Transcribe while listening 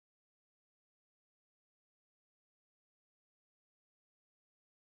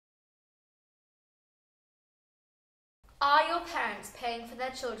Are your parents paying for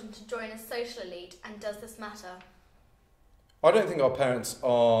their children to join a social elite, and does this matter? I don't think our parents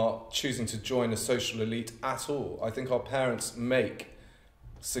are choosing to join a social elite at all. I think our parents make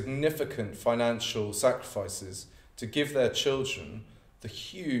significant financial sacrifices to give their children the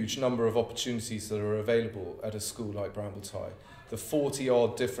huge number of opportunities that are available at a school like Brambletye. The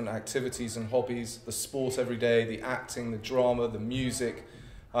 40-odd different activities and hobbies, the sport every day, the acting, the drama, the music.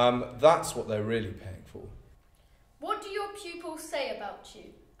 That's what they're really paying for. What do your pupils say about you?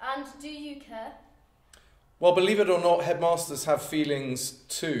 And do you care? Well, believe it or not, headmasters have feelings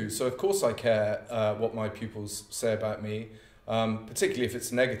too. So of course I care what my pupils say about me, particularly if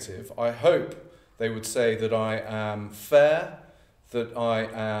it's negative. I hope they would say that I am fair, that I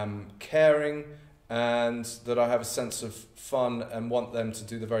am caring, and that I have a sense of fun and want them to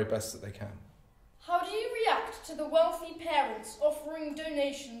do the very best that they can. How do you react to the wealthy parents offering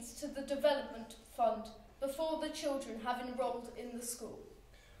donations to the development fund before the children have enrolled in the school?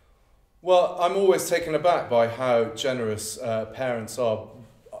 Well, I'm always taken aback by how generous parents are,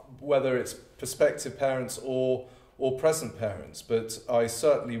 whether it's prospective parents or present parents, but I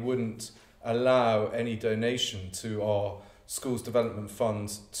certainly wouldn't allow any donation to our school's development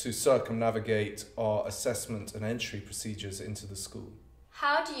funds to circumnavigate our assessment and entry procedures into the school.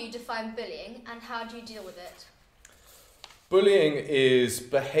 How do you define bullying, and how do you deal with it? Bullying is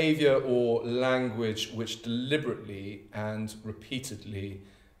behaviour or language which deliberately and repeatedly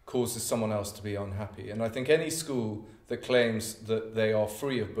causes someone else to be unhappy. And I think any school that claims that they are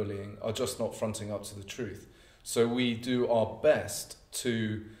free of bullying are just not fronting up to the truth. So we do our best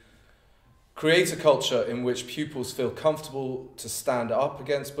to create a culture in which pupils feel comfortable to stand up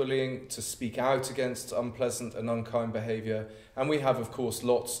against bullying, to speak out against unpleasant and unkind behaviour. And we have, of course,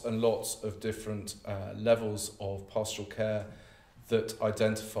 lots and lots of different levels of pastoral care that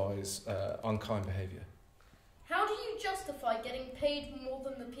identifies unkind behaviour. How do you justify getting paid more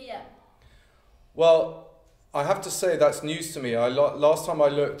than the PM? Well, I have to say that's news to me. Last time I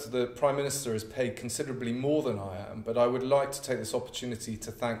looked, the Prime Minister is paid considerably more than I am, but I would like to take this opportunity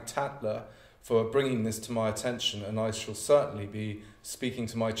to thank Tatler for bringing this to my attention, and I shall certainly be speaking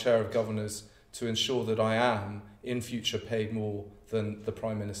to my Chair of Governors to ensure that I am, in future, paid more than the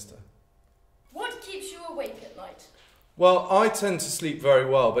Prime Minister. What keeps you awake at night? Well, I tend to sleep very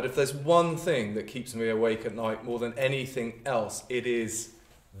well, but if there's one thing that keeps me awake at night more than anything else, it is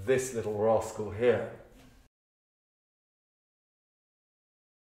this little rascal here.